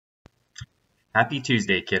Happy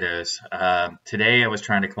Tuesday, kiddos. Today I was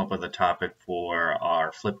trying to come up with a topic for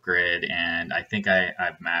our Flipgrid, and I think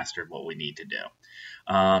I've mastered what we need to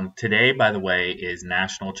do. Today, by the way, is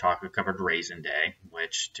National Chocolate Covered Raisin Day,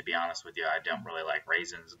 which, to be honest with you, I don't really like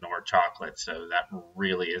raisins nor chocolate, so that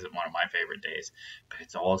really isn't one of my favorite days. But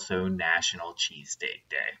it's also National Cheesesteak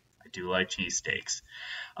Day. I do like cheesesteaks.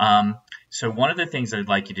 Um, so one of the things I'd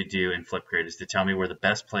like you to do in Flipgrid is to tell me where the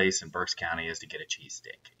best place in Berks County is to get a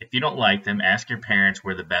cheesesteak. If you don't like them, ask your parents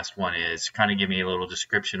where the best one is. Kind of give me a little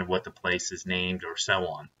description of what the place is named or so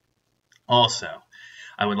on. Also,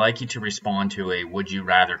 I would like you to respond to a would you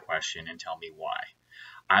rather question and tell me why.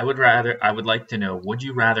 I would like to know, would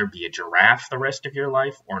you rather be a giraffe the rest of your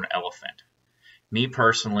life or an elephant? Me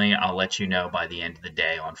personally, I'll let you know by the end of the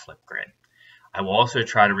day on Flipgrid. I will also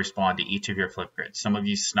try to respond to each of your Flipgrids. Some of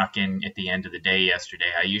you snuck in at the end of the day yesterday.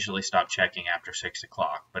 I usually stop checking after 6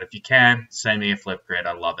 o'clock, but if you can, send me a Flipgrid.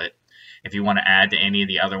 I love it. If you want to add to any of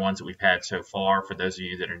the other ones that we've had so far, for those of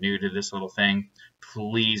you that are new to this little thing,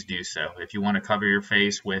 please do so. If you want to cover your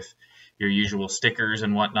face with your usual stickers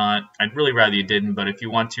and whatnot, I'd really rather you didn't, but if you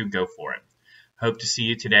want to, go for it. Hope to see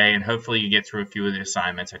you today, and hopefully you get through a few of the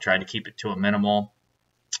assignments. I tried to keep it to a minimum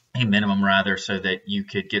rather, so that you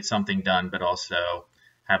could get something done, but also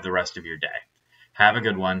have the rest of your day. Have a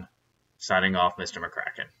good one. Signing off, Mr.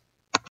 McCracken.